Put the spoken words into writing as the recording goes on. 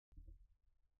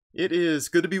It is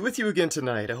good to be with you again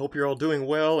tonight. I hope you're all doing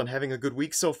well and having a good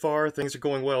week so far. Things are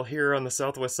going well here on the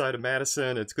southwest side of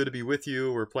Madison. It's good to be with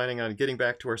you. We're planning on getting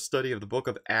back to our study of the book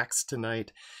of Acts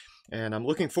tonight, and I'm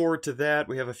looking forward to that.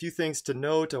 We have a few things to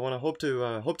note. I want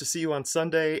to hope to see you on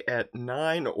Sunday at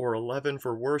 9 or 11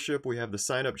 for worship. We have the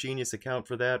Sign Up Genius account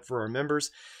for that for our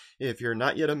members. If you're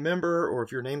not yet a member, or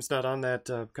if your name's not on that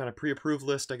kind of pre-approved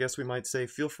list, I guess we might say,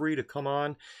 feel free to come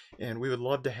on, and we would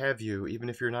love to have you, even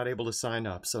if you're not able to sign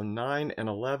up. So 9 and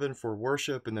 11 for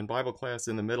worship, and then Bible class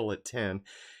in the middle at 10.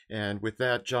 And with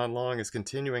that, John Long is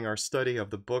continuing our study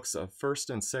of the books of 1st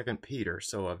and 2nd Peter.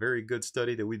 So a very good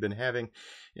study that we've been having,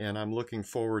 and I'm looking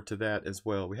forward to that as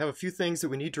well. We have a few things that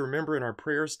we need to remember in our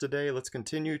prayers today. Let's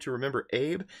continue to remember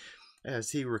Abe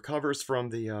as he recovers from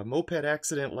the moped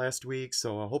accident last week.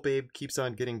 So I hope Abe keeps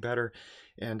on getting better.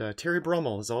 And Terry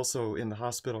Brummel is also in the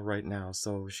hospital right now,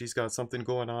 so she's got something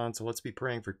going on. So let's be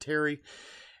praying for Terry.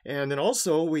 And then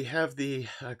also we have the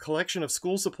collection of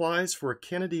school supplies for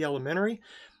Kennedy Elementary.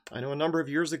 I know a number of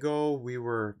years ago we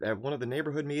were at one of the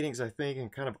neighborhood meetings, I think,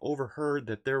 and kind of overheard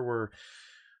that there were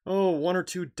 1 or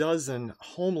 2 dozen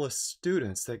homeless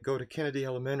students that go to Kennedy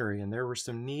Elementary, and there were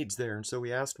some needs there. And so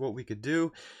we asked what we could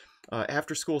do.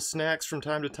 After school snacks from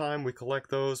time to time, we collect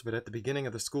those, but at the beginning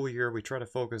of the school year, we try to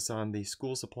focus on the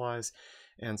school supplies.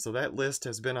 And so that list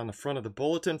has been on the front of the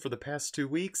bulletin for the past 2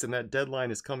 weeks, and that deadline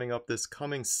is coming up this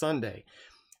coming Sunday.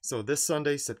 So this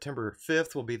Sunday, September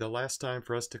 5th, will be the last time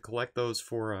for us to collect those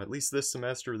for at least this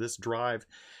semester, this drive,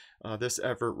 this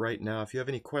effort right now. If you have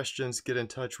any questions, get in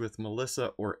touch with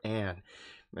Melissa or Ann,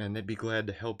 and they'd be glad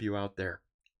to help you out there.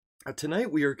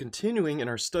 Tonight we are continuing in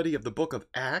our study of the book of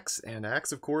Acts, and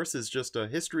Acts, of course, is just a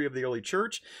history of the early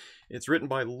church. It's written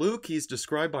by Luke. He's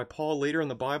described by Paul later in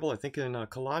the Bible. I think in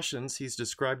Colossians, he's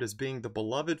described as being the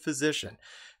beloved physician.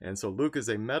 And so Luke is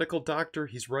a medical doctor.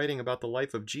 He's writing about the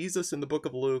life of Jesus in the book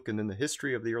of Luke, and then the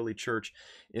history of the early church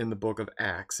in the book of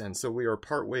Acts. And so we are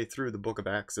partway through the book of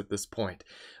Acts at this point.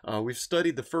 We've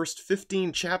studied the first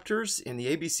 15 chapters in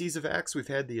the ABCs of Acts. We've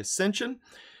had the Ascension.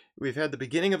 We've had the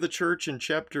beginning of the church in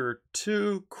chapter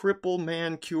 2, crippled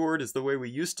man cured is the way we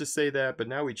used to say that, but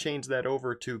now we change that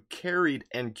over to carried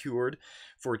and cured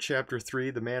for chapter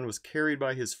 3. The man was carried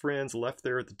by his friends, left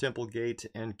there at the temple gate,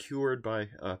 and cured by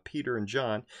Peter and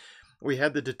John. We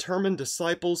had the determined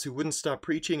disciples who wouldn't stop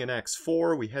preaching in Acts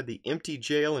 4. We had the empty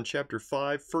jail in chapter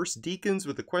 5, first deacons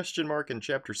with a question mark in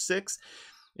chapter 6.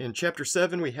 In chapter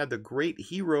 7, we had the great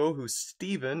hero who's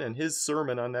Stephen and his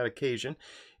sermon on that occasion.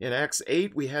 In Acts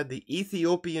 8, we had the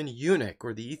Ethiopian eunuch,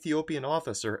 or the Ethiopian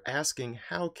officer, asking,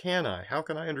 how can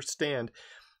I understand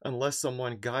unless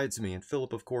someone guides me? And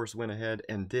Philip, of course, went ahead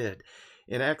and did.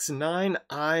 In Acts 9,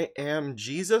 I am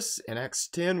Jesus. In Acts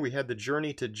 10, we had the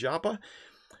journey to Joppa.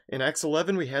 In Acts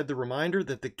 11, we had the reminder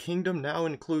that the kingdom now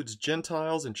includes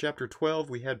Gentiles. In chapter 12,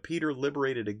 we had Peter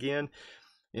liberated again.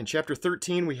 In chapter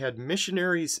 13, we had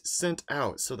missionaries sent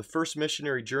out. So the first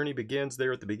missionary journey begins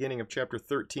there at the beginning of chapter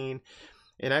 13.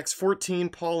 In Acts 14,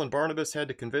 Paul and Barnabas had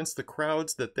to convince the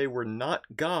crowds that they were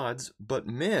not gods, but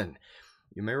men.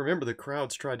 You may remember the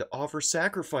crowds tried to offer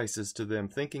sacrifices to them,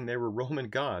 thinking they were Roman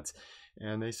gods.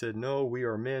 And they said, no, we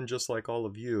are men just like all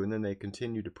of you. And then they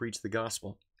continued to preach the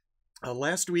gospel.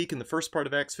 Last week, in the first part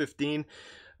of Acts 15,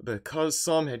 because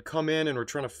some had come in and were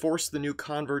trying to force the new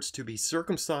converts to be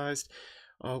circumcised,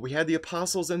 we had the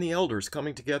apostles and the elders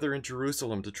coming together in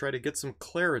Jerusalem to try to get some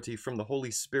clarity from the Holy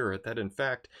Spirit that, in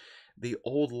fact, the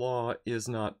old law is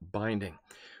not binding.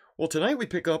 Well, tonight we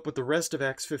pick up with the rest of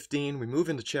Acts 15. We move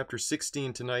into chapter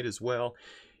 16 tonight as well.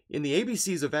 In the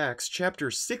ABCs of Acts,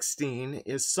 chapter 16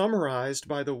 is summarized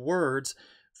by the words,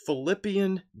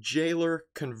 Philippian jailer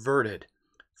converted.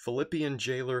 Philippian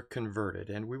jailer converted.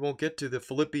 And we won't get to the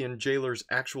Philippian jailer's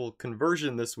actual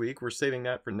conversion this week. We're saving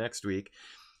that for next week.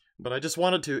 But I just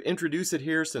wanted to introduce it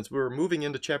here since we're moving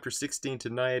into chapter 16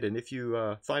 tonight, and if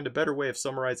you find a better way of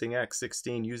summarizing Acts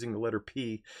 16 using the letter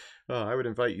P, I would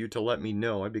invite you to let me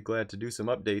know. I'd be glad to do some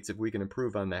updates if we can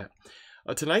improve on that.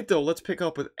 Tonight, though, let's pick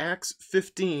up with Acts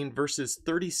 15, verses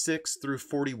 36 through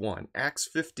 41. Acts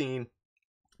 15,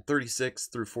 36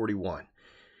 through 41.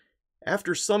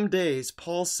 After some days,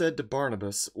 Paul said to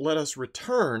Barnabas, let us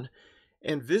return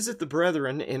and visit the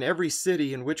brethren in every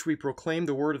city in which we proclaim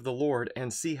the word of the Lord,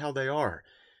 and see how they are.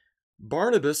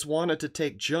 Barnabas wanted to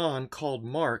take John, called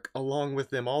Mark, along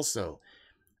with them also.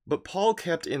 But Paul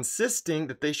kept insisting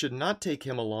that they should not take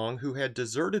him along, who had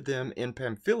deserted them in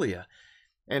Pamphylia,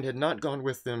 and had not gone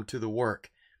with them to the work.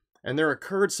 And there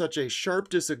occurred such a sharp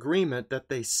disagreement that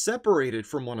they separated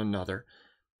from one another,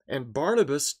 and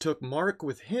Barnabas took Mark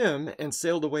with him and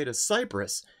sailed away to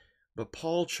Cyprus. But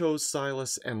Paul chose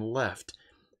Silas and left.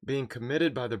 being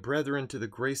committed by the brethren to the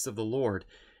grace of the Lord.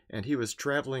 And he was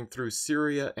traveling through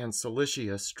Syria and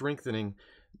Cilicia, strengthening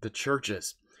the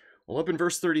churches. Well, up in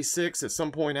verse 36, at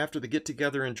some point after the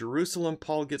get-together in Jerusalem,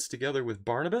 Paul gets together with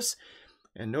Barnabas.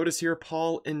 And notice here,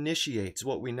 Paul initiates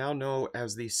what we now know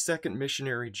as the second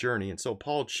missionary journey. And so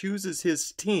Paul chooses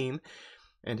his team,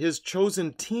 and his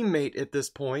chosen teammate at this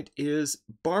point is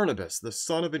Barnabas, the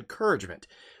son of encouragement.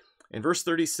 In verse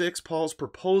 36, Paul's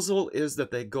proposal is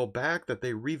that they go back, that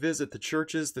they revisit the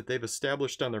churches that they've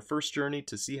established on their first journey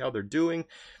to see how they're doing,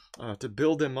 to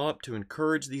build them up, to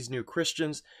encourage these new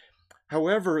Christians.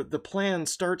 However, the plan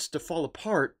starts to fall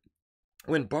apart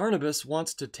when Barnabas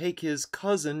wants to take his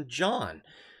cousin John,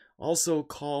 also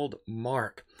called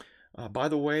Mark. By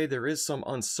the way, there is some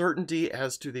uncertainty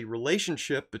as to the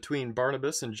relationship between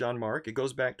Barnabas and John Mark. It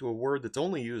goes back to a word that's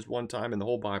only used one time in the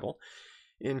whole Bible,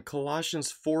 in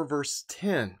Colossians 4, verse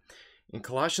 10. In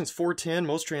Colossians 4:10,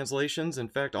 most translations, in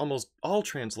fact, almost all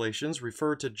translations,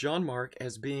 refer to John Mark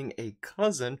as being a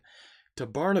cousin to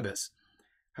Barnabas.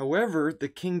 However, the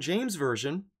King James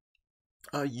Version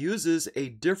uses a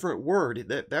different word.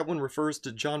 That one refers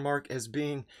to John Mark as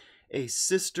being a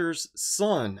sister's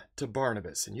son to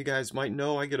Barnabas. And you guys might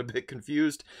know I get a bit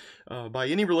confused by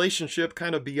any relationship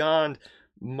kind of beyond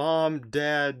mom,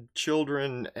 dad,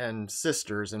 children, and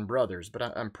sisters and brothers.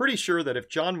 But I'm pretty sure that if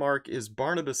John Mark is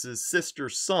Barnabas's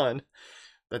sister's son,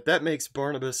 that makes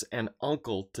Barnabas an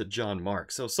uncle to John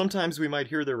Mark. So sometimes we might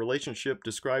hear their relationship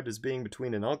described as being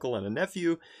between an uncle and a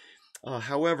nephew.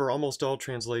 However, almost all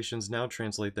translations now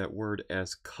translate that word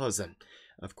as cousin.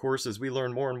 Of course, as we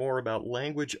learn more and more about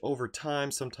language over time,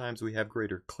 sometimes we have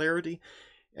greater clarity,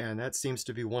 and that seems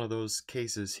to be one of those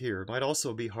cases here. It might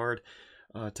also be hard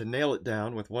to nail it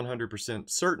down with 100%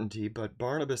 certainty, but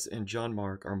Barnabas and John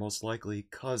Mark are most likely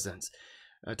cousins.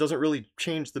 It doesn't really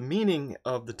change the meaning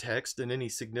of the text in any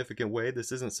significant way.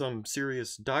 This isn't some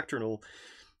serious doctrinal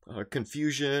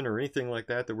confusion or anything like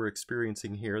that we're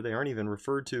experiencing here. They aren't even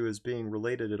referred to as being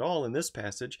related at all in this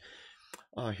passage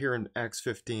here in Acts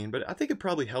 15. But I think it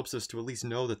probably helps us to at least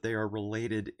know that they are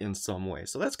related in some way.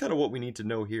 So that's kind of what we need to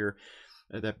know here,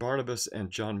 that Barnabas and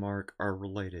John Mark are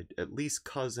related, at least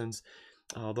cousins,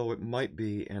 although it might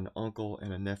be an uncle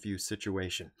and a nephew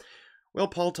situation. Well,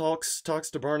 Paul talks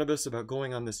to Barnabas about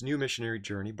going on this new missionary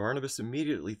journey. Barnabas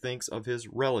immediately thinks of his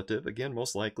relative, again,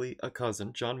 most likely a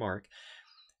cousin, John Mark.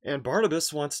 And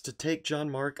Barnabas wants to take John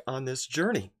Mark on this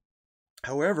journey.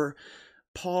 However,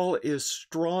 Paul is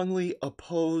strongly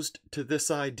opposed to this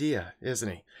idea, isn't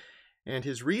he? And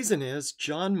his reason is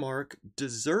John Mark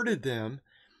deserted them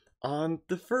on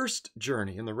the first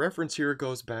journey. And the reference here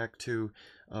goes back to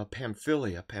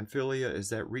Pamphylia. Pamphylia is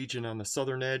that region on the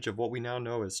southern edge of what we now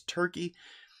know as Turkey.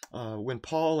 When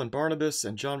Paul and Barnabas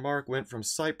and John Mark went from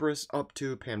Cyprus up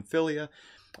to Pamphylia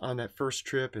on that first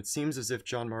trip, it seems as if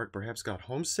John Mark perhaps got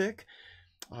homesick.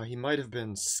 He might have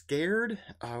been scared.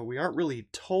 We aren't really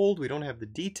told. We don't have the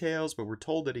details, but we're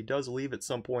told that he does leave at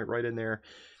some point right in there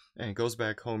and goes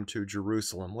back home to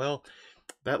Jerusalem. Well,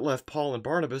 that left Paul and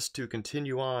Barnabas to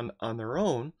continue on their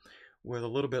own with a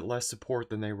little bit less support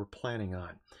than they were planning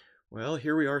on. Well,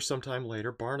 here we are sometime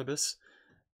later. Barnabas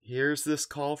hears this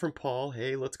call from Paul.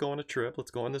 Hey, let's go on a trip.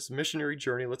 Let's go on this missionary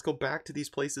journey. Let's go back to these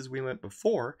places we went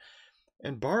before.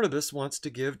 And Barnabas wants to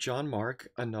give John Mark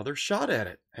another shot at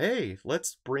it. Hey,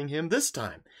 let's bring him this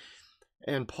time.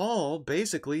 And Paul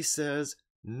basically says,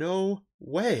 no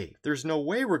way. There's no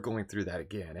way we're going through that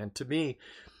again. And to me,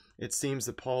 it seems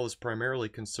that Paul is primarily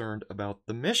concerned about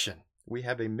the mission. We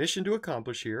have a mission to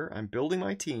accomplish here. I'm building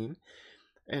my team,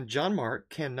 and John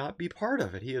Mark cannot be part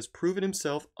of it. He has proven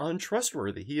himself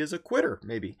untrustworthy. He is a quitter,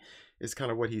 maybe, is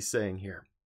kind of what he's saying here.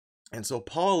 And so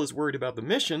Paul is worried about the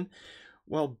mission,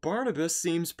 while Barnabas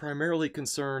seems primarily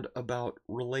concerned about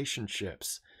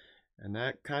relationships. And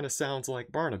that kind of sounds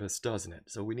like Barnabas, doesn't it?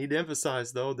 So we need to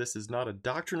emphasize, though, this is not a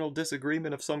doctrinal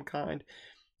disagreement of some kind.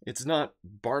 It's not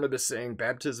Barnabas saying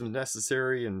baptism is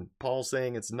necessary and Paul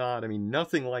saying it's not. I mean,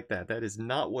 nothing like that. That is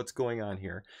not what's going on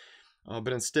here.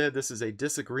 But instead, this is a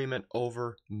disagreement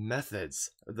over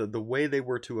methods, the way they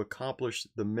were to accomplish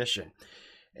the mission.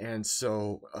 And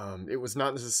so it was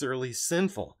not necessarily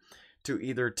sinful to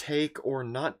either take or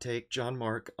not take John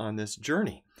Mark on this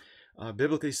journey.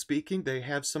 Biblically speaking, they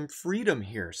have some freedom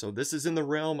here. So this is in the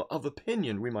realm of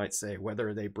opinion, we might say,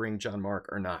 whether they bring John Mark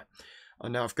or not.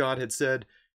 Now, if God had said,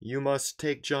 you must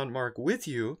take John Mark with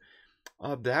you,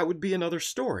 that would be another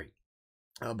story.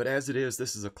 But as it is,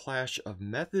 this is a clash of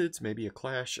methods, maybe a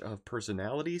clash of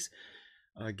personalities.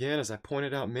 Again, as I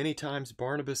pointed out many times,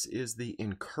 Barnabas is the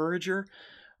encourager.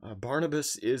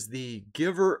 Barnabas is the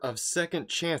giver of second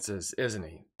chances, isn't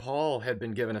he? Paul had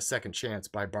been given a second chance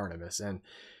by Barnabas, and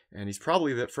And he's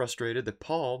probably a bit frustrated that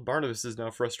Barnabas is now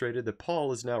frustrated that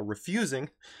Paul is now refusing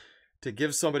to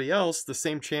give somebody else the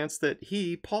same chance that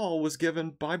Paul, was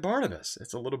given by Barnabas.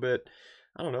 It's a little bit,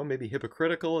 I don't know, maybe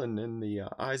hypocritical in the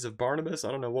eyes of Barnabas.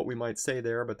 I don't know what we might say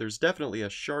there, but there's definitely a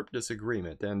sharp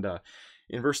disagreement. And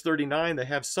in verse 39, they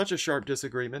have such a sharp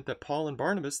disagreement that Paul and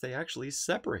Barnabas, they actually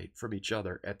separate from each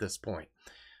other at this point.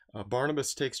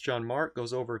 Barnabas takes John Mark,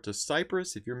 goes over to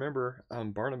Cyprus. If you remember,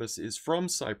 Barnabas is from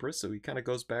Cyprus, so he kind of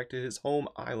goes back to his home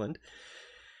island.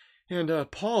 And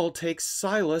Paul takes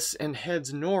Silas and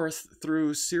heads north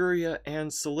through Syria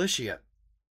and Cilicia.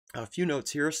 A few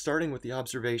notes here, starting with the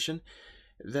observation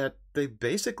that they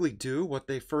basically do what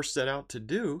they first set out to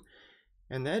do,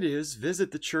 and that is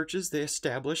visit the churches they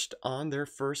established on their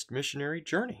first missionary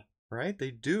journey, right?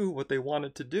 They do what they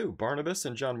wanted to do. Barnabas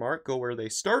and John Mark go where they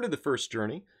started the first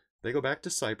journey. They go back to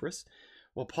Cyprus.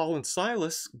 Well, Paul and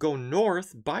Silas go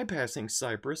north, bypassing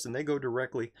Cyprus, and they go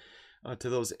directly to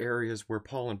those areas where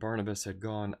Paul and Barnabas had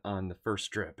gone on the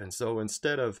first trip. And so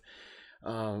instead of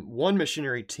one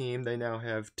missionary team, they now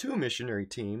have two missionary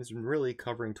teams, really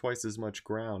covering twice as much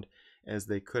ground as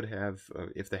they could have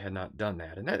if they had not done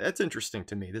that. And that's interesting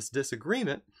to me. This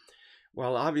disagreement,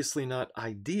 while obviously not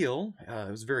ideal, it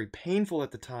was very painful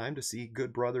at the time to see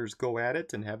good brothers go at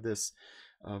it and have this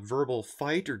verbal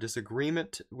fight or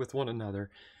disagreement with one another.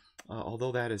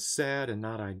 Although that is sad and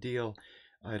not ideal,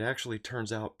 it actually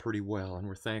turns out pretty well, and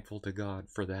we're thankful to God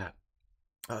for that.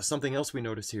 Something else we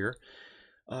notice here,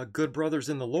 good brothers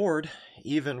in the Lord,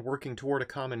 even working toward a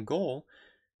common goal,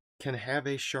 can have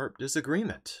a sharp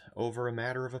disagreement over a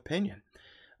matter of opinion.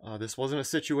 This wasn't a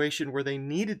situation where they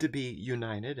needed to be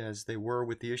united, as they were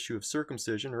with the issue of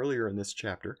circumcision earlier in this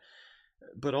chapter.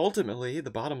 But ultimately,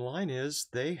 the bottom line is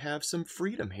they have some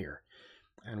freedom here.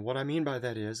 And what I mean by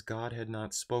that is God had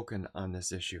not spoken on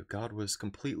this issue. God was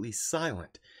completely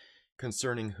silent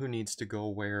concerning who needs to go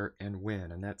where and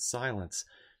when. And that silence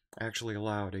actually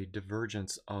allowed a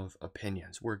divergence of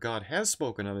opinions. Where God has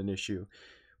spoken on an issue,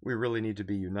 we really need to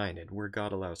be united. Where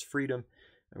God allows freedom,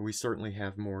 we certainly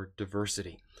have more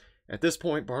diversity. At this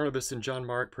point, Barnabas and John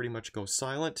Mark pretty much go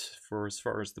silent. For as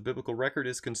far as the biblical record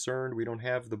is concerned, we don't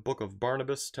have the book of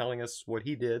Barnabas telling us what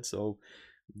he did, so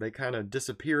they kind of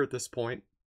disappear at this point.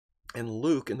 And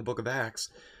Luke, in the book of Acts,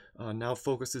 now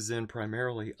focuses in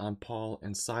primarily on Paul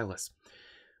and Silas.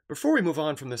 Before we move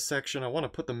on from this section, I want to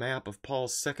put the map of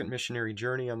Paul's second missionary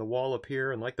journey on the wall up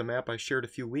here. And like the map I shared a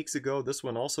few weeks ago, this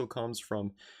one also comes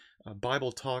from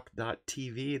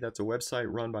BibleTalk.tv. That's a website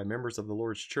run by members of the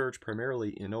Lord's Church, primarily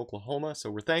in Oklahoma.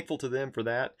 So we're thankful to them for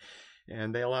that.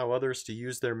 And they allow others to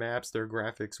use their maps, their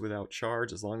graphics without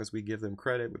charge, as long as we give them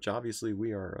credit, which obviously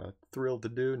we are thrilled to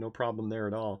do. No problem there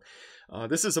at all.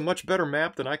 This is a much better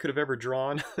map than I could have ever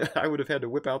drawn. I would have had to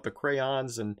whip out the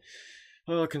crayons and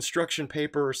construction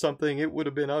paper or something. It would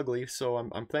have been ugly. So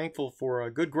I'm thankful for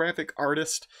a good graphic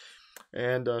artist,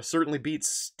 and certainly beats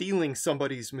stealing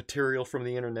somebody's material from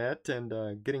the internet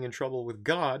and getting in trouble with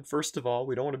God. First of all,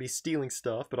 we don't want to be stealing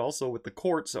stuff, but also with the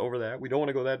courts over that. We don't want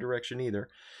to go that direction either.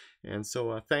 And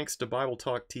so thanks to Bible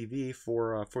Talk TV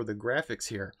for the graphics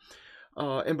here.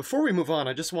 And before we move on,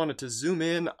 I just wanted to zoom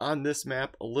in on this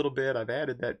map a little bit. I've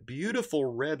added that beautiful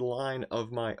red line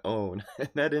of my own, and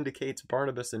that indicates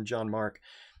Barnabas and John Mark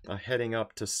heading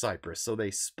up to Cyprus. So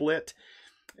they split,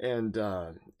 and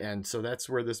so that's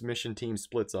where this mission team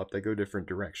splits up. They go different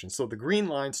directions. So the green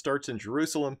line starts in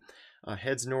Jerusalem,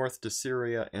 heads north to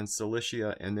Syria and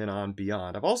Cilicia, and then on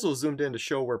beyond. I've also zoomed in to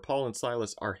show where Paul and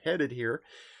Silas are headed here.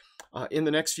 In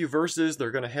the next few verses,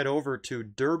 they're going to head over to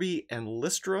Derbe and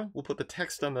Lystra. We'll put the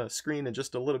text on the screen in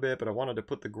just a little bit, but I wanted to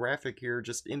put the graphic here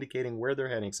just indicating where they're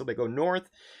heading. So they go north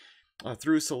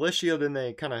through Cilicia, then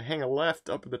they kind of hang a left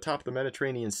up at the top of the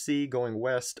Mediterranean Sea, going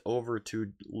west over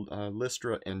to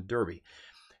Lystra and Derbe.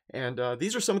 And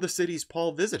these are some of the cities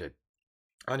Paul visited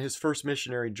on his first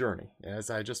missionary journey. As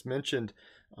I just mentioned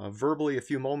verbally a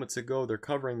few moments ago, they're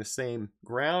covering the same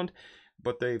ground,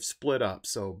 but they've split up.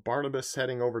 So Barnabas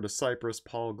heading over to Cyprus,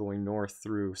 Paul going north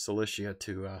through Cilicia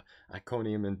to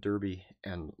Iconium and Derbe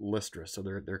and Lystra. So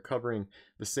they're covering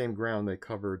the same ground they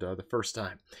covered the first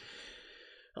time.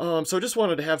 So I just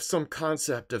wanted to have some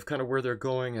concept of kind of where they're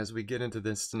going as we get into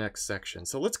this next section.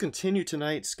 So let's continue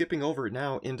tonight, skipping over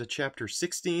now into chapter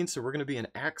 16. So we're going to be in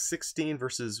Acts 16,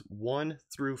 verses 1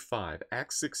 through 5.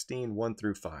 Acts 16, 1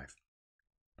 through 5.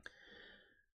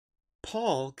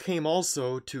 Paul came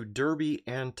also to Derbe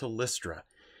and to Lystra,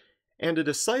 and a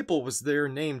disciple was there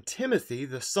named Timothy,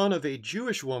 the son of a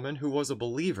Jewish woman who was a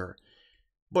believer,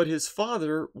 but his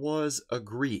father was a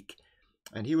Greek,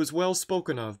 and he was well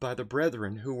spoken of by the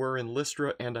brethren who were in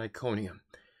Lystra and Iconium.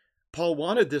 Paul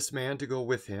wanted this man to go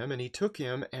with him, and he took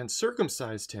him and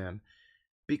circumcised him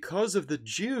because of the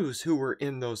Jews who were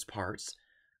in those parts,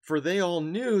 for they all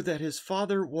knew that his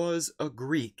father was a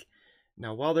Greek.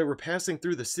 Now, while they were passing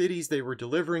through the cities, they were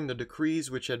delivering the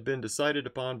decrees which had been decided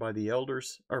upon by the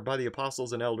elders, or by the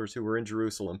apostles and elders who were in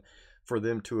Jerusalem, for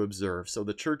them to observe. So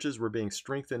the churches were being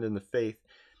strengthened in the faith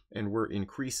and were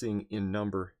increasing in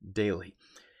number daily.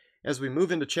 As we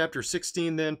move into chapter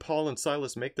 16, then, Paul and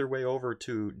Silas make their way over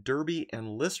to Derbe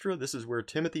and Lystra. This is where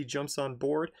Timothy jumps on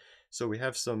board. So we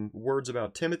have some words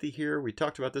about Timothy here. We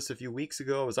talked about this a few weeks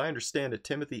ago. As I understand it,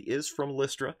 Timothy is from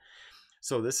Lystra.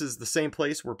 So this is the same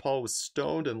place where Paul was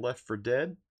stoned and left for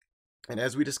dead. And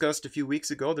as we discussed a few weeks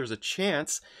ago, there's a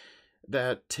chance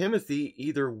that Timothy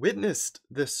either witnessed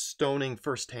this stoning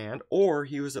firsthand or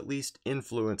he was at least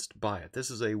influenced by it. This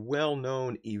is a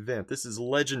well-known event. This is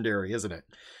legendary, isn't it?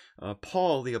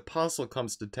 Paul, the apostle,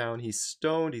 comes to town. He's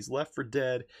stoned. He's left for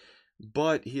dead,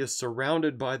 but he is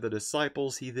surrounded by the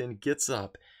disciples. He then gets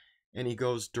up and he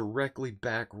goes directly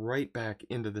right back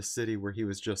into the city where he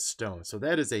was just stoned. So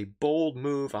that is a bold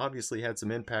move. Obviously had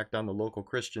some impact on the local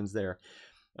Christians there,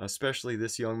 especially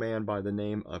this young man by the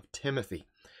name of Timothy.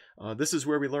 This is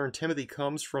where we learn Timothy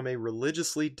comes from a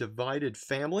religiously divided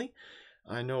family.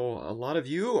 I know a lot of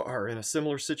you are in a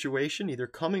similar situation, either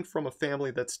coming from a family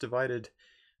that's divided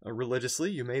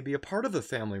religiously. You may be a part of a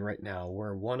family right now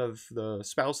where one of the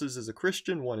spouses is a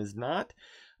Christian, one is not,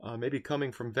 maybe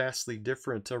coming from vastly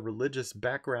different religious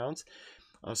backgrounds.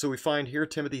 So we find here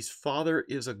Timothy's father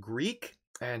is a Greek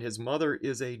and his mother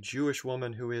is a Jewish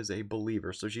woman who is a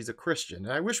believer. So she's a Christian.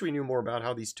 And I wish we knew more about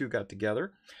how these two got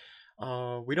together.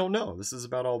 We don't know. This is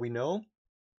about all we know.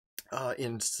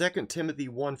 In 2 Timothy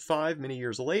 1:5, many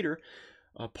years later,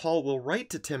 Paul will write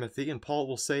to Timothy, and Paul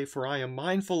will say, "For I am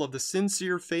mindful of the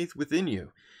sincere faith within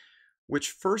you,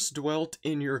 which first dwelt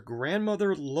in your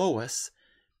grandmother Lois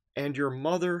and your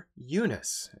mother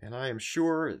Eunice, and I am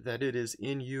sure that it is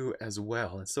in you as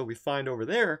well." And so we find over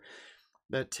there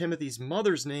that Timothy's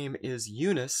mother's name is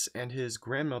Eunice, and his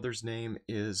grandmother's name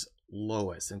is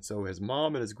Lois. And so his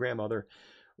mom and his grandmother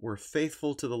were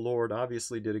faithful to the Lord,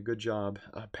 obviously did a good job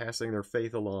passing their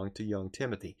faith along to young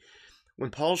Timothy. When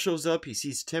Paul shows up, he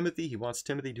sees Timothy. He wants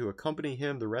Timothy to accompany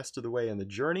him the rest of the way in the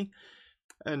journey.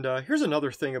 And here's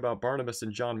another thing about Barnabas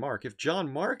and John Mark. If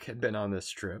John Mark had been on this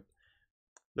trip,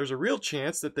 there's a real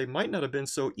chance that they might not have been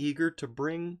so eager to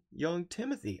bring young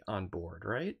Timothy on board,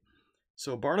 right?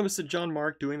 So Barnabas and John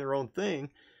Mark doing their own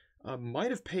thing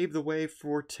might have paved the way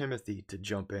for Timothy to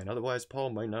jump in. Otherwise,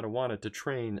 Paul might not have wanted to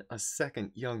train a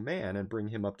second young man and bring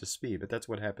him up to speed. But that's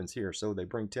what happens here. So they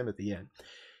bring Timothy in.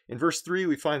 In verse 3,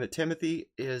 we find that Timothy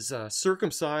is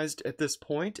circumcised at this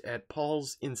point at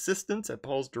Paul's insistence, at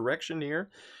Paul's direction here.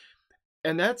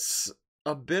 And that's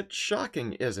a bit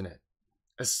shocking, isn't it?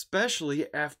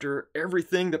 Especially after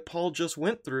everything that Paul just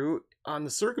went through on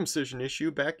the circumcision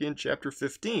issue back in chapter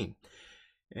 15.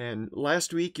 And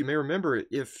last week, you may remember,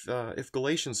 if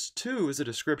Galatians 2 is a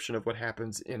description of what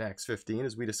happens in Acts 15,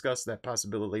 as we discussed that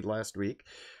possibility last week,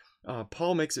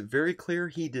 Paul makes it very clear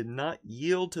he did not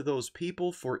yield to those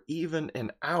people for even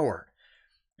an hour.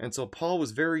 And so Paul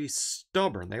was very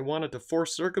stubborn. They wanted to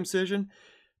force circumcision.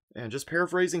 And just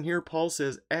paraphrasing here, Paul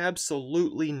says,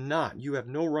 absolutely not. You have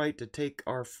no right to take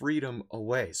our freedom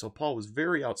away. So Paul was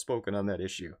very outspoken on that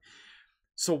issue.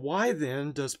 So why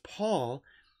then does Paul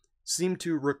seem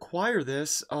to require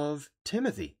this of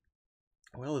Timothy?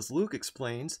 Well, as Luke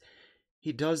explains,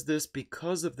 he does this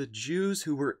because of the Jews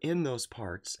who were in those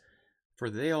parts, for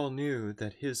they all knew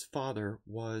that his father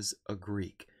was a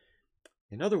Greek.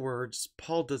 In other words,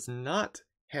 Paul does not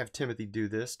have Timothy do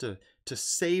this to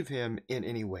save him in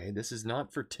any way. This is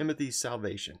not for Timothy's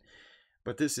salvation,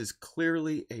 but this is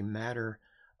clearly a matter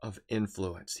of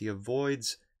influence. He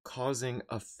avoids causing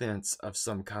offense of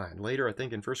some kind. Later, I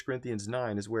think in 1 Corinthians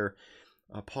 9 is where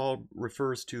Paul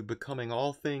refers to becoming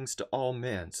all things to all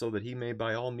men, so that he may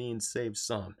by all means save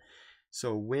some.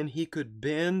 So when he could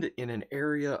bend in an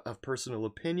area of personal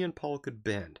opinion, Paul could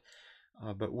bend.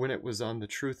 But when it was on the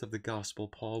truth of the gospel,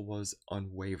 Paul was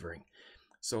unwavering.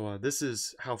 So this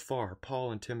is how far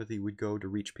Paul and Timothy would go to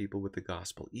reach people with the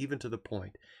gospel, even to the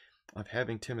point of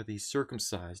having Timothy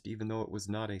circumcised, even though it was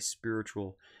not a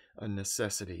spiritual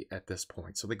necessity at this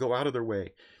point. So they go out of their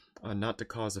way not to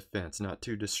cause offense, not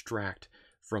to distract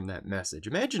from that message.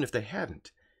 Imagine if they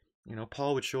hadn't. You know,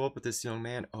 Paul would show up with this young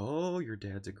man, "Oh, your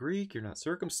dad's a Greek, you're not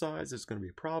circumcised, it's going to be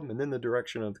a problem." And then the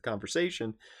direction of the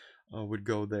conversation would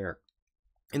go there.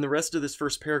 In the rest of this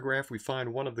first paragraph, we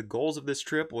find one of the goals of this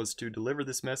trip was to deliver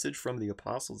this message from the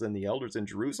apostles and the elders in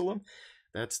Jerusalem.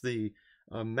 That's the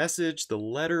message, the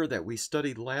letter that we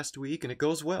studied last week, and it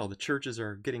goes well. The churches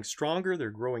are getting stronger, they're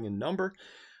growing in number.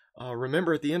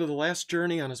 Remember, at the end of the last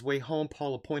journey, on his way home,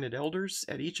 Paul appointed elders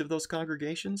at each of those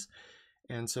congregations.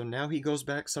 And so now he goes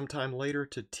back sometime later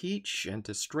to teach and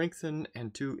to strengthen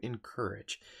and to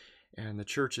encourage. And the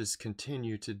churches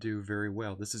continue to do very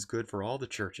well. This is good for all the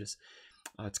churches.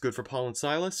 It's good for Paul and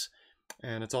Silas,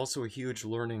 and it's also a huge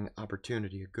learning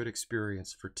opportunity, a good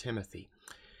experience for Timothy.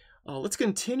 Let's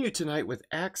continue tonight with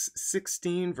Acts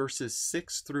 16, verses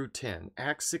 6 through 10.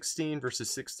 Acts 16,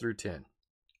 verses 6 through 10.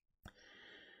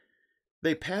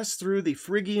 They passed through the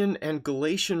Phrygian and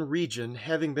Galatian region,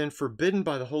 having been forbidden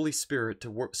by the Holy Spirit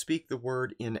to speak the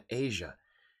word in Asia.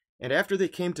 And after they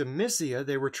came to Mysia,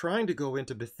 they were trying to go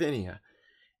into Bithynia,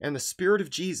 and the Spirit of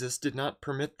Jesus did not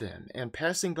permit them. And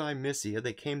passing by Mysia,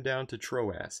 they came down to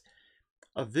Troas.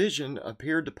 A vision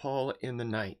appeared to Paul in the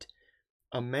night.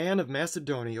 A man of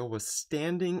Macedonia was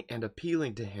standing and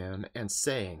appealing to him and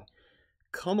saying,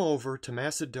 "Come over to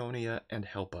Macedonia and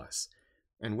help us."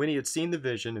 And when he had seen the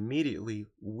vision, immediately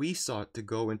we sought to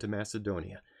go into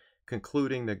Macedonia,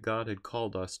 concluding that God had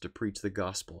called us to preach the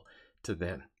gospel to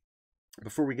them.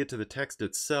 Before we get to the text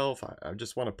itself, I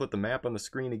just want to put the map on the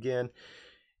screen again.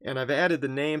 And I've added the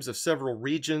names of several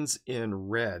regions in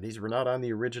red. These were not on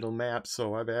the original map,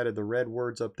 so I've added the red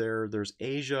words up there. There's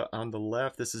Asia on the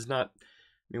left. This is not,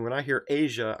 when I hear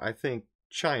Asia, I think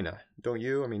China, don't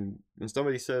you? When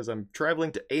somebody says I'm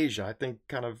traveling to Asia, I think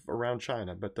kind of around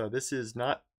China. But this is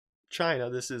not China.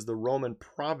 This is the Roman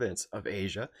province of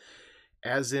Asia,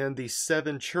 as in the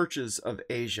 7 churches of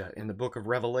Asia in the book of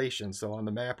Revelation. So on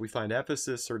the map we find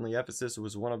Ephesus. Certainly Ephesus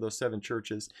was one of those 7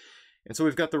 churches. And so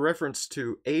we've got the reference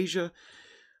to Asia.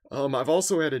 I've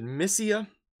also added Mysia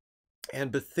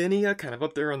and Bithynia, kind of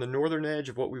up there on the northern edge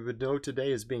of what we would know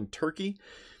today as being Turkey.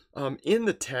 In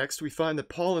the text, we find that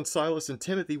Paul and Silas and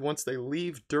Timothy, once they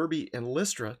leave Derbe and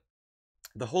Lystra,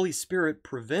 the Holy Spirit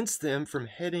prevents them from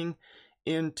heading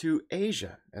into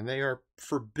Asia, and they are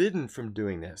forbidden from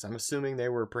doing this. I'm assuming they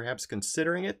were perhaps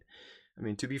considering it.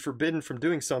 To be forbidden from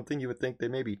doing something, you would think they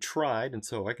maybe tried, and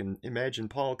so I can imagine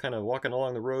Paul kind of walking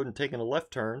along the road and taking a left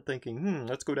turn, thinking,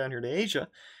 let's go down here to Asia.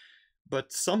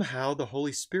 But somehow the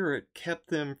Holy Spirit kept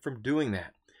them from doing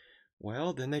that.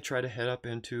 Well, then they try to head up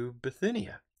into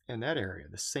Bithynia. In that area,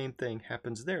 the same thing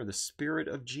happens there. The Spirit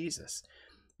of Jesus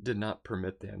did not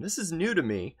permit them. This is new to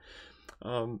me.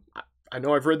 I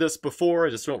know I've read this before.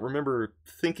 I just don't remember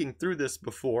thinking through this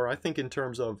before. I think in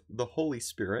terms of the Holy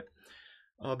Spirit.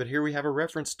 But here we have a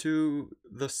reference to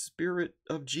the Spirit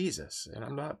of Jesus. And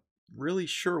I'm not really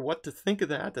sure what to think of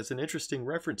that. That's an interesting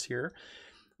reference here.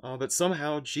 But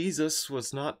somehow Jesus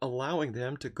was not allowing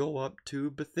them to go up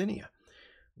to Bithynia.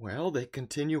 Well, they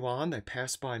continue on. They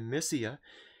pass by Mysia.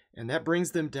 And that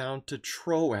brings them down to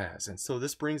Troas. And so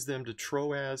this brings them to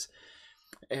Troas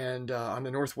and on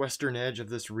the northwestern edge of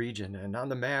this region. And on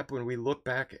the map, when we look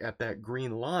back at that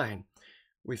green line,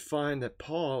 we find that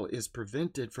Paul is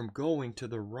prevented from going to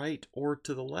the right or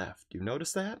to the left. Do you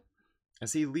notice that?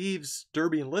 As he leaves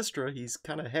Derbe and Lystra, he's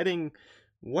kind of heading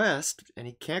west, and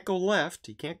he can't go left,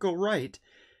 he can't go right,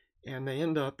 and they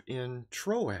end up in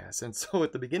Troas. And so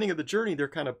at the beginning of the journey, they're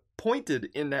kind of pointed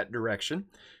in that direction.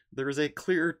 There is a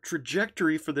clear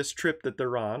trajectory for this trip that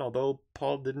they're on, although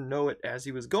Paul didn't know it as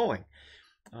he was going.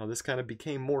 This kind of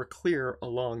became more clear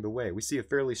along the way. We see a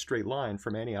fairly straight line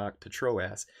from Antioch to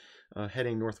Troas,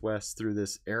 heading northwest through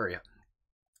this area.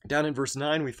 Down in verse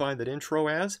 9, we find that in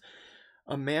Troas,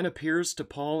 a man appears to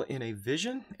Paul in a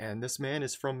vision, and this man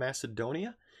is from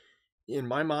Macedonia. In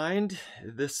my mind,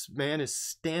 this man is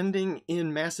standing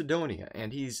in Macedonia,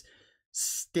 and he's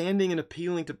standing and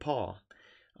appealing to Paul.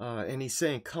 And he's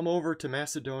saying, come over to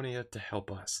Macedonia to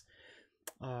help us.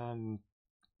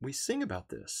 We sing about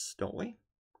this, don't we?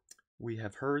 We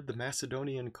have heard the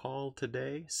Macedonian call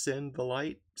today, send the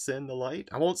light, send the light.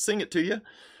 I won't sing it to you,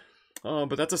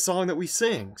 but that's a song that we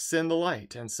sing, send the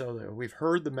light. And so we've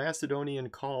heard the Macedonian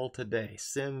call today,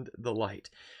 send the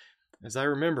light. As I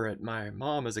remember it, my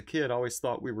mom as a kid always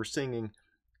thought we were singing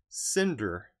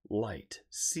Cinder Light,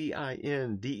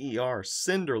 C-I-N-D-E-R,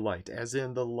 Cinder Light, as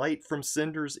in the light from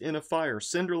cinders in a fire,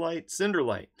 cinder light, cinder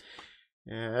light.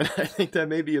 And I think that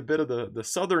may be a bit of the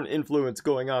southern influence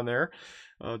going on there,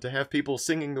 to have people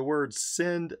singing the words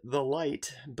send the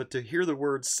light, but to hear the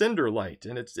word cinder light.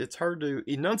 And it's hard to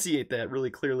enunciate that really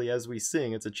clearly as we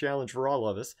sing. It's a challenge for all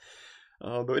of us.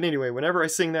 But anyway, whenever I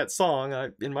sing that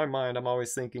song, in my mind, I'm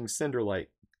always thinking cinder light.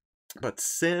 But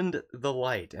send the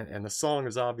light, and the song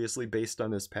is obviously based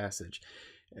on this passage.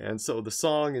 And so the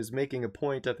song is making a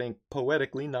point, I think,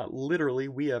 poetically, not literally.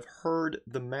 We have heard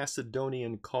the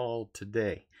Macedonian call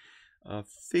today.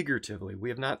 figuratively. We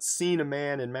have not seen a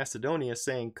man in Macedonia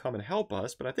saying, "Come and help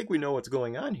us," but I think we know what's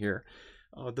going on here.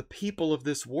 The people of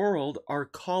this world are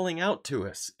calling out to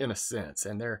us in a sense,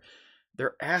 and they're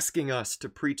asking us to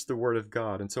preach the Word of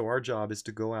God. And so our job is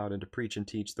to go out and to preach and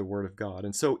teach the Word of God.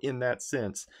 And so in that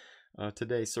sense,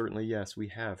 today, certainly, yes, we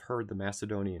have heard the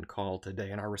Macedonian call today,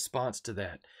 and our response to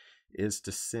that is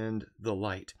to send the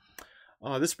light.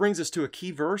 This brings us to a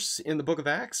key verse in the book of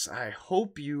Acts. I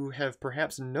hope you have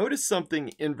perhaps noticed something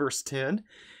in verse 10,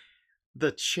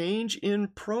 the change in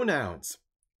pronouns.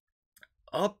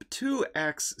 Up to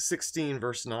Acts 16,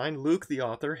 verse 9, Luke, the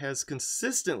author, has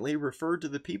consistently referred to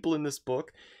the people in this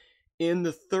book in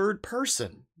the third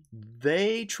person.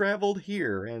 They traveled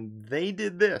here, and they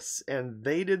did this, and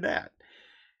they did that,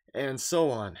 and so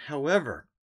on. However,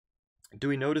 do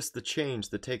we notice the change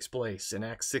that takes place in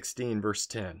Acts 16, verse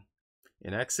 10?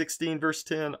 In Acts 16, verse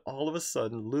 10, all of a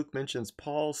sudden, Luke mentions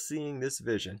Paul seeing this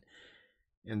vision,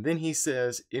 and then he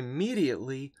says,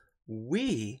 immediately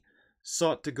we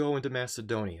sought to go into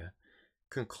Macedonia,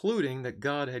 concluding that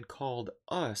God had called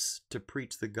us to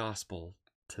preach the gospel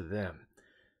to them.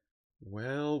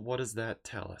 Well, what does that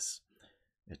tell us?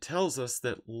 It tells us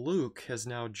that Luke has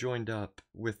now joined up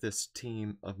with this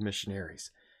team of missionaries.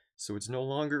 So it's no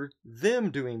longer them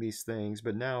doing these things,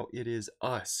 but now it is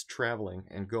us traveling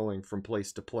and going from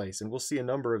place to place. And we'll see a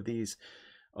number of these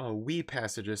we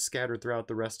passages scattered throughout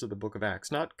the rest of the book of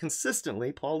Acts. Not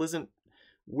consistently. Paul isn't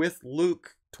with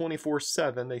Luke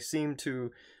 24/7. They seem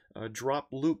to drop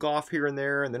Luke off here and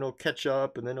there, and then he'll catch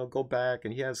up, and then he'll go back,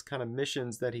 and he has kind of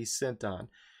missions that he's sent on.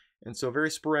 And so very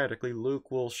sporadically,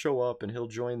 Luke will show up, and he'll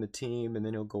join the team, and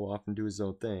then he'll go off and do his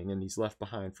own thing, and he's left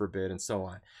behind for a bit, and so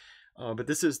on. But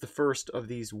this is the first of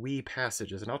these we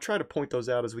passages, and I'll try to point those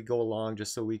out as we go along,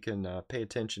 just so we can pay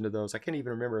attention to those. I can't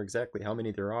even remember exactly how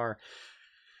many there are.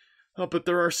 But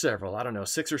there are several. I don't know,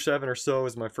 6 or 7 or so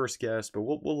is my first guess, but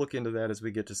we'll look into that as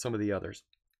we get to some of the others.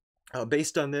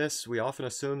 Based on this, we often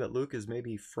assume that Luke is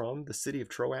maybe from the city of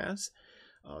Troas.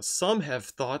 Some have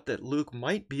thought that Luke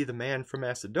might be the man from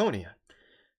Macedonia.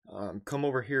 Come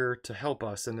over here to help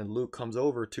us, and then Luke comes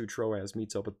over to Troas,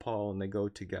 meets up with Paul, and they go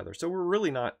together. So we're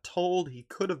really not told. He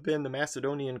could have been the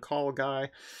Macedonian call guy.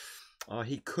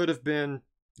 He could have been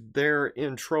there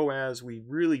in Troas. We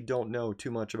really don't know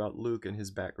too much about Luke and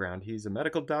his background. He's a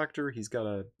medical doctor. He's got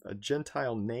a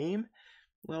Gentile name.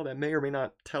 Well, that may or may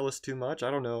not tell us too much.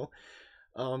 I don't know.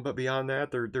 But beyond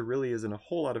that, there really isn't a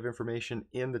whole lot of information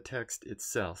in the text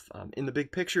itself. In the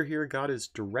big picture here, God is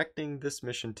directing this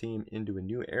mission team into a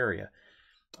new area,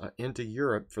 into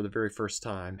Europe for the very first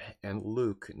time, and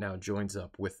Luke now joins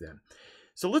up with them.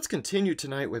 So let's continue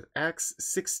tonight with Acts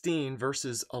 16,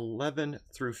 verses 11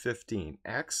 through 15.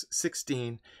 Acts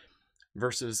 16,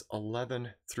 verses 11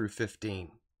 through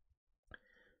 15.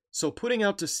 So putting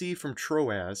out to sea from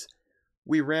Troas,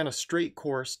 we ran a straight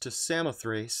course to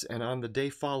Samothrace, and on the day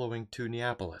following to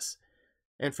Neapolis,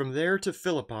 and from there to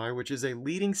Philippi, which is a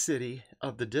leading city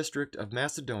of the district of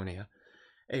Macedonia,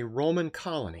 a Roman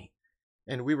colony,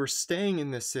 and we were staying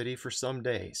in this city for some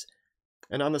days.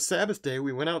 And on the Sabbath day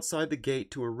we went outside the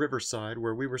gate to a riverside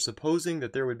where we were supposing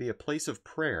that there would be a place of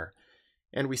prayer,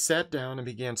 and we sat down and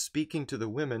began speaking to the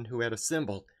women who had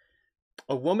assembled.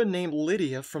 A woman named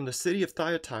Lydia from the city of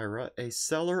Thyatira, a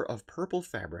seller of purple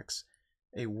fabrics,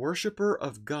 a worshiper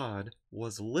of God,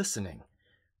 was listening,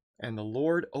 and the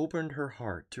Lord opened her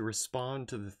heart to respond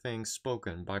to the things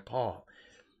spoken by Paul.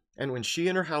 And when she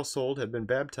and her household had been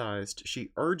baptized,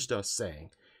 she urged us,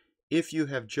 saying, "If you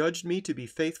have judged me to be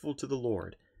faithful to the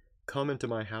Lord, come into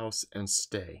my house and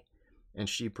stay." And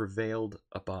she prevailed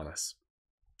upon us.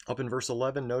 Up in verse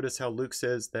 11, notice how Luke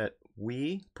says that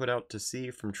we put out to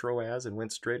sea from Troas and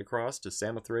went straight across to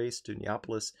Samothrace, to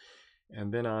Neapolis,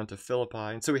 and then on to Philippi.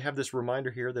 And so we have this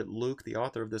reminder here that Luke, the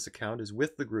author of this account, is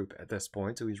with the group at this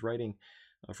point. So he's writing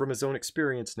from his own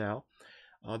experience now.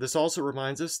 This also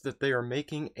reminds us that they are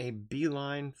making a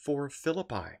beeline for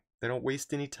Philippi. They don't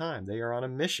waste any time. They are on a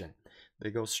mission.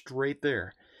 They go straight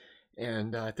there.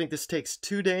 And I think this takes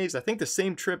 2 days. I think the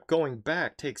same trip going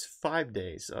back takes 5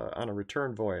 days on a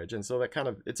return voyage. And so that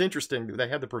it's interesting. They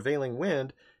have the prevailing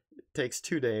wind. It takes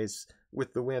 2 days.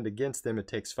 With the wind against them, it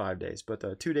takes 5 days.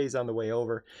 But 2 days on the way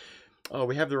over.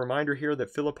 We have the reminder here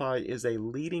that Philippi is a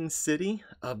leading city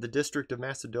of the district of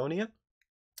Macedonia.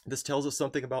 This tells us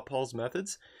something about Paul's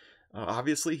methods.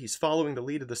 Obviously, he's following the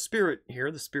lead of the Spirit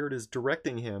here. The Spirit is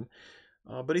directing him.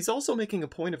 But he's also making a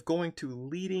point of going to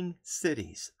leading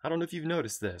cities. I don't know if you've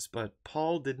noticed this, but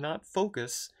Paul did not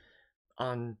focus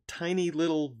on tiny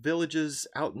little villages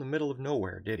out in the middle of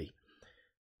nowhere, did he?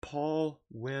 Paul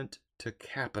went to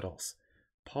capitals.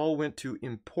 Paul went to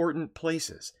important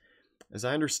places. As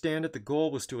I understand it, the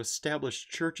goal was to establish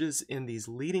churches in these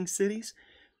leading cities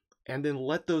and then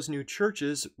let those new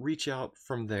churches reach out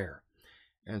from there.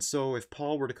 And so if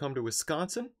Paul were to come to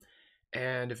Wisconsin,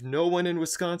 and if no one in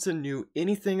Wisconsin knew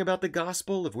anything about the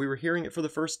gospel, if we were hearing it for the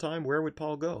first time, where would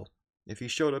Paul go if he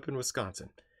showed up in Wisconsin?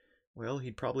 Well,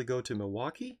 he'd probably go to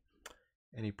Milwaukee,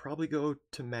 and he'd probably go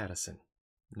to Madison.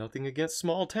 Nothing against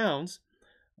small towns,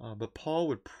 but Paul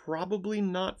would probably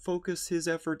not focus his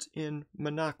efforts in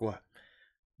Minocqua.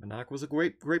 Minocqua's a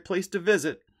great place to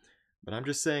visit, but I'm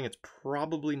just saying it's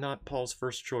probably not Paul's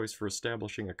first choice for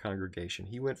establishing a congregation.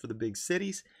 He went for the big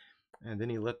cities, and then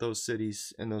he let those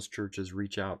cities and those churches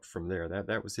reach out from there.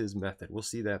 That was his method. We'll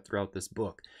see that throughout this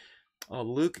book.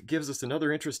 Luke gives us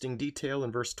another interesting detail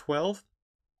in verse 12,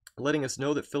 letting us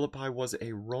know that Philippi was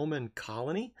a Roman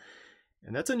colony.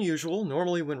 And that's unusual.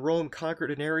 Normally when Rome conquered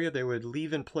an area, they would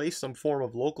leave in place some form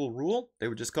of local rule. They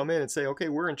would just come in and say, okay,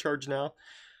 we're in charge now.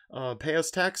 Pay us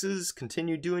taxes,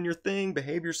 continue doing your thing,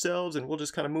 behave yourselves, and we'll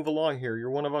just kind of move along here. You're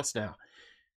one of us now.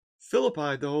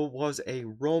 Philippi, though, was a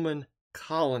Roman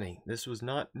colony. This was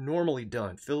not normally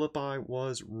done. Philippi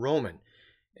was Roman,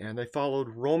 and they followed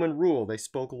Roman rule. They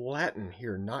spoke Latin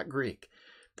here, not Greek.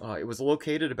 It was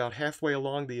located about halfway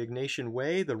along the Egnatian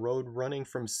Way, the road running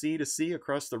from sea to sea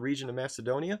across the region of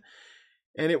Macedonia.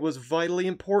 And it was vitally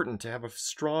important to have a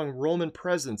strong Roman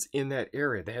presence in that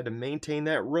area. They had to maintain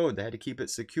that road. They had to keep it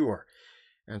secure.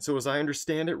 And so as I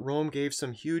understand it, Rome gave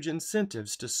some huge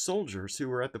incentives to soldiers who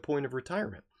were at the point of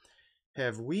retirement.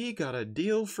 Have we got a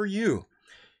deal for you?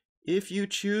 If you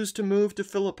choose to move to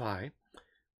Philippi,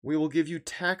 we will give you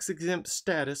tax-exempt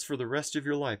status for the rest of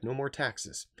your life. No more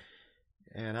taxes.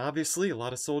 And obviously, a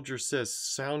lot of soldiers says,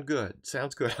 sounds good.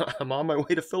 I'm on my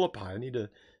way to Philippi. I need to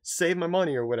save my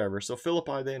money or whatever. So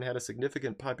Philippi then had a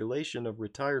significant population of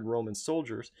retired Roman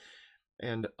soldiers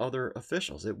and other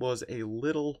officials. It was a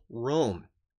little Rome.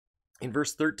 In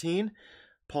verse 13,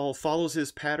 Paul follows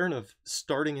his pattern of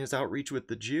starting his outreach with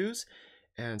the Jews.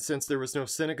 And since there was no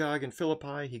synagogue in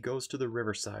Philippi, he goes to the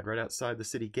riverside right outside the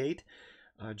city gate.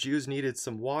 Jews needed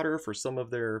some water for some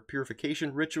of their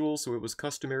purification rituals, so it was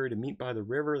customary to meet by the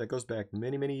river. That goes back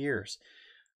many, many years.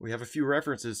 We have a few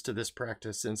references to this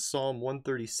practice in Psalm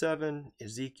 137,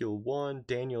 Ezekiel 1,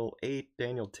 Daniel 8,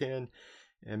 Daniel 10,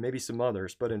 and maybe some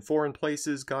others. But in foreign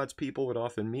places, God's people would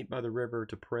often meet by the river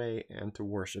to pray and to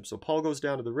worship. So Paul goes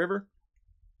down to the river,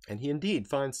 and he indeed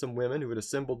finds some women who had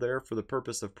assembled there for the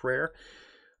purpose of prayer.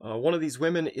 One of these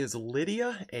women is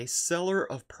Lydia, a seller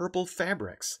of purple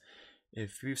fabrics.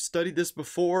 If you've studied this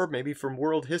before, maybe from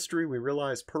world history, we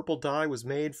realize purple dye was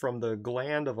made from the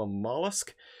gland of a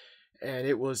mollusk, and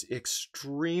it was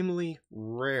extremely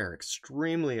rare,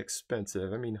 extremely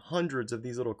expensive. I mean, hundreds of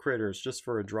these little critters just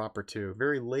for a drop or two.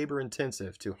 Very labor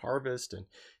intensive to harvest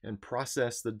and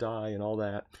process the dye and all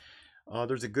that.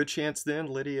 There's a good chance then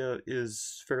Lydia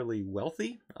is fairly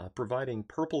wealthy, providing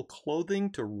purple clothing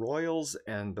to royals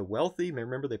and the wealthy.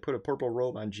 Remember, they put a purple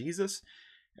robe on Jesus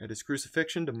at his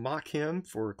crucifixion to mock him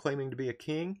for claiming to be a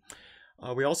king.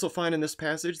 We also find in this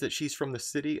passage that she's from the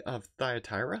city of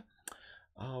Thyatira.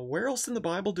 Where else in the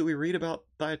Bible do we read about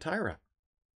Thyatira?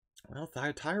 Well,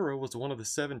 Thyatira was one of the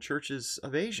 7 churches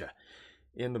of Asia.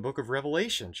 In the book of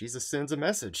Revelation, Jesus sends a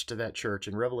message to that church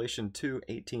in Revelation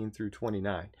 2:18 through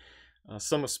 29.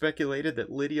 Some have speculated that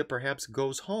Lydia perhaps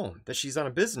goes home, that she's on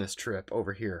a business trip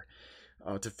over here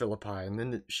to Philippi, and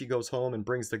then she goes home and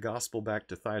brings the gospel back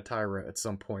to Thyatira at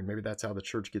some point. Maybe that's how the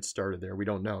church gets started there. We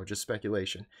don't know, just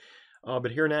speculation.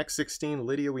 But here in Acts 16,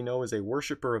 Lydia, we know, is a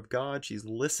worshiper of God. She's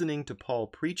listening to Paul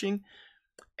preaching.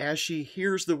 As she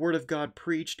hears the word of God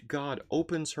preached, God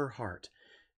opens her heart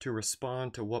to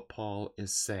respond to what Paul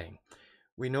is saying.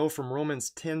 We know from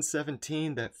Romans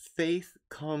 10:17 that faith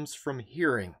comes from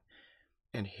hearing,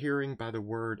 and hearing by the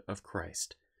word of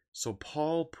Christ. So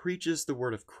Paul preaches the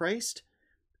word of Christ.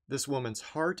 This woman's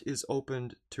heart is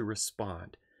opened to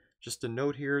respond. Just a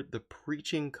note here, the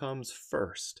preaching comes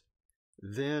first,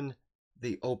 then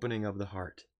the opening of the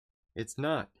heart. It's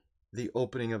not the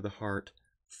opening of the heart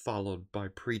followed by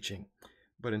preaching,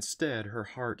 but instead her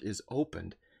heart is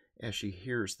opened as she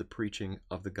hears the preaching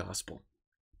of the gospel.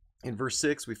 In verse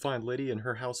 6, we find Lydia and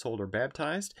her household are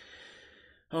baptized.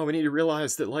 We need to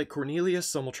realize that, like Cornelius,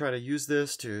 some will try to use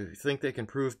this to think they can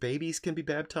prove babies can be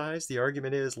baptized. The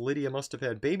argument is Lydia must have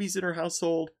had babies in her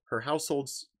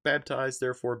household's baptized,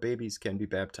 therefore babies can be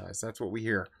baptized. That's what we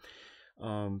hear.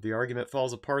 The argument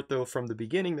falls apart, though, from the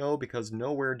beginning, though, because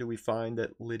nowhere do we find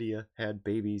that Lydia had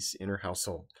babies in her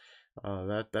household.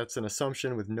 That's an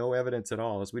assumption with no evidence at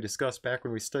all. As we discussed back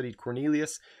when we studied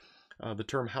Cornelius, the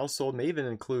term household may even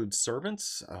include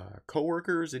servants,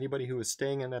 co-workers, anybody who is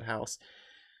staying in that house.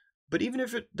 But even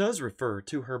if it does refer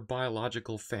to her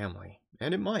biological family,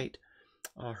 and it might,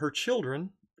 her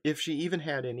children, if she even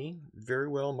had any, very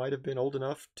well might have been old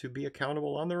enough to be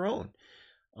accountable on their own.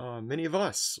 Many of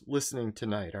us listening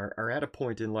tonight are at a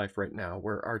point in life right now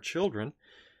where our children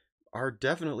are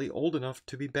definitely old enough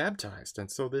to be baptized.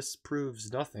 And so this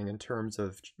proves nothing in terms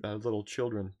of little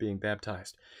children being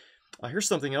baptized. Here's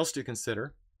something else to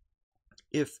consider.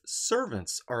 If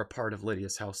servants are a part of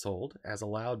Lydia's household, as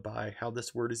allowed by how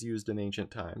this word is used in ancient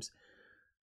times,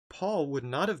 Paul would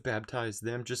not have baptized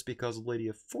them just because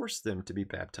Lydia forced them to be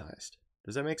baptized.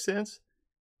 Does that make sense?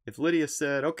 If Lydia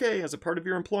said, okay, as a part of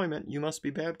your employment, you must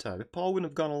be baptized, Paul wouldn't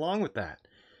have gone along with that.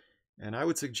 And I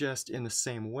would suggest in the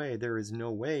same way, there is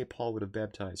no way Paul would have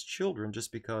baptized children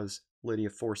just because Lydia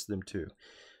forced them to.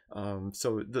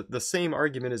 So the same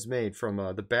argument is made from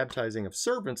the baptizing of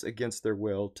servants against their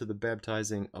will to the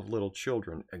baptizing of little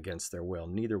children against their will.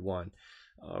 Neither one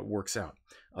works out.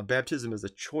 Baptism is a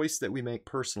choice that we make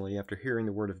personally after hearing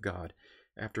the Word of God,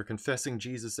 after confessing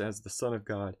Jesus as the Son of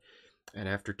God, and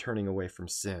after turning away from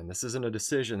sin. This isn't a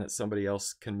decision that somebody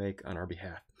else can make on our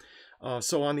behalf.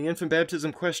 So on the infant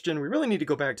baptism question, we really need to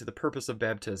go back to the purpose of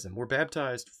baptism. We're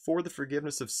baptized for the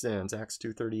forgiveness of sins, Acts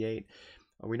 2:38.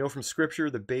 We know from Scripture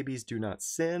that babies do not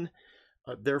sin.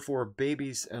 Therefore,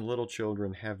 babies and little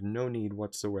children have no need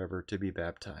whatsoever to be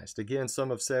baptized. Again,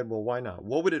 some have said, well, why not?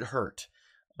 What would it hurt?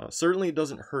 Certainly it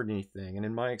doesn't hurt anything. And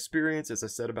in my experience, as I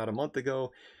said about a month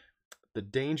ago, the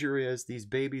danger is these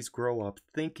babies grow up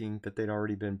thinking that they'd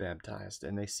already been baptized,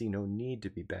 and they see no need to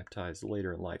be baptized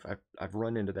later in life. I've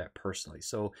run into that personally.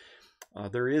 So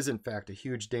there is, in fact, a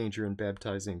huge danger in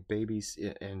baptizing babies.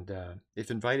 And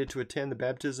if invited to attend the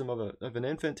baptism of an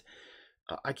infant,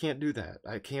 I can't do that.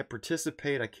 I can't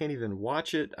participate. I can't even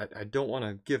watch it. I don't want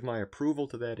to give my approval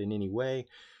to that in any way.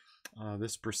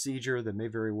 This procedure that may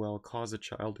very well cause a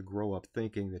child to grow up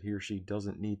thinking that he or she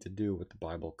doesn't need to do what the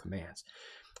Bible commands.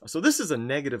 So this is a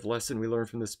negative lesson we learn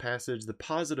from this passage. The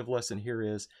positive lesson here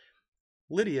is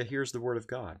Lydia hears the word of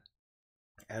God.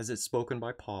 As it's spoken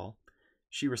by Paul,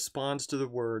 she responds to the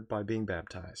word by being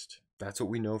baptized. That's what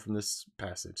we know from this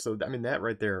passage. So, I mean, that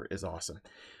right there is awesome.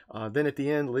 Then at the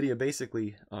end, Lydia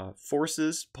basically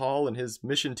forces Paul and his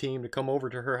mission team to come over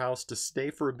to her house to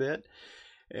stay for a bit.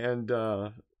 And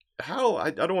I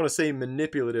don't want to say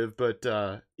manipulative,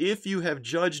 but if you have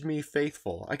judged me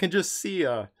faithful, I can just see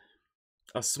a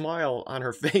smile on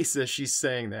her face as she's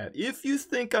saying that. If you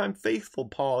think I'm faithful,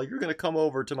 Paul, you're going to come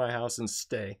over to my house and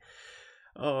stay.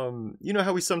 You know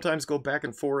how we sometimes go back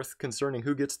and forth concerning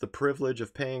who gets the privilege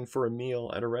of paying for a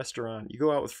meal at a restaurant? You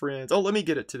go out with friends. Oh, let me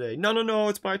get it today. No,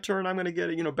 it's my turn. I'm going to get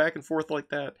it. You know, back and forth like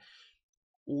that.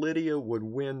 Lydia would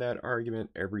win that argument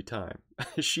every time.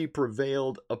 She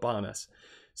prevailed upon us.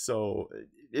 So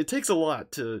it takes a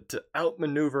lot to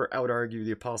outmaneuver, outargue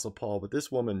the Apostle Paul, but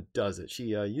this woman does it. She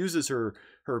uses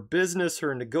her business,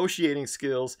 her negotiating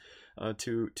skills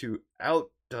to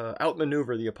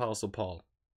outmaneuver the Apostle Paul.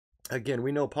 Again,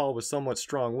 we know Paul was somewhat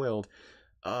strong-willed.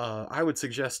 I would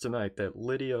suggest tonight that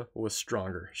Lydia was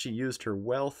stronger. She used her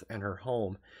wealth and her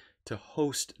home to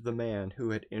host the man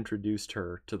who had introduced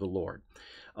her to the Lord.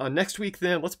 Next week,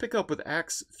 then, let's pick up with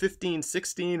Acts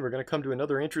 15:16. We're going to come to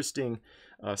another interesting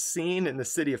scene in the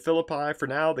city of Philippi. For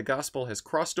now, the gospel has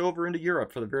crossed over into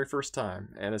Europe for the very first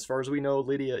time. And as far as we know,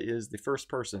 Lydia is the first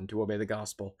person to obey the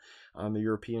gospel on the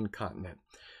European continent.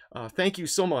 Thank you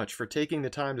so much for taking the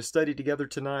time to study together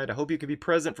tonight. I hope you can be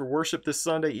present for worship this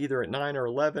Sunday, either at 9 or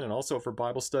 11, and also for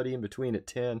Bible study in between at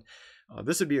 10.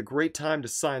 This would be a great time to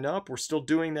sign up. We're still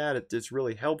doing that. It's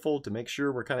really helpful to make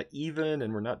sure we're kind of even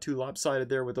and we're not too lopsided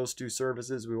there with those two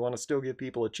services. We want to still give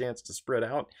people a chance to spread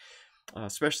out,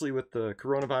 especially with the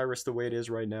coronavirus the way it is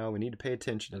right now. We need to pay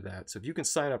attention to that. So if you can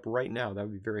sign up right now, that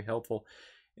would be very helpful.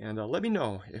 And let me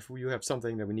know if you have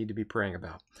something that we need to be praying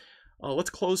about.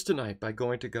 Let's close tonight by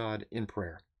going to God in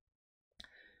prayer.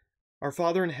 Our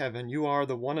Father in heaven, you are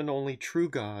the one and only true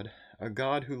God, a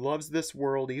God who loves this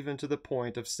world even to the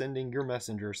point of sending your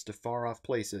messengers to far-off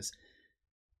places.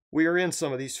 We are in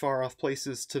some of these far-off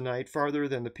places tonight, farther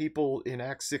than the people in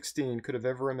Acts 16 could have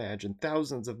ever imagined,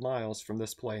 thousands of miles from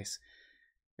this place.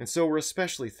 And so we're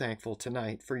especially thankful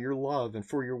tonight for your love and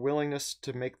for your willingness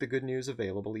to make the good news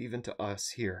available even to us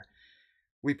here.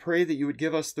 We pray that you would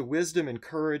give us the wisdom and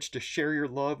courage to share your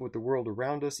love with the world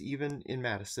around us, even in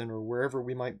Madison or wherever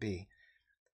we might be.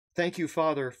 Thank you,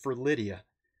 Father, for Lydia.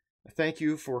 Thank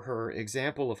you for her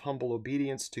example of humble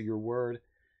obedience to your word.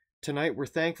 Tonight we're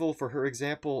thankful for her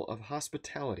example of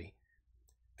hospitality.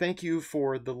 Thank you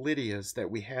for the Lydias that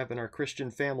we have in our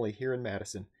Christian family here in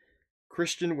Madison.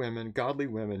 Christian women, godly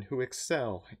women who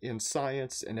excel in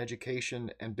science and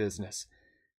education and business.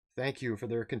 Thank you for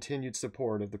their continued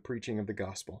support of the preaching of the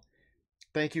gospel.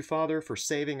 Thank you, Father, for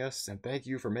saving us, and thank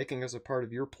you for making us a part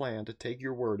of your plan to take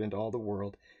your word into all the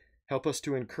world. Help us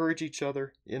to encourage each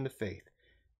other in the faith.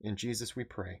 In Jesus we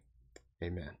pray.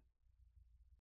 Amen.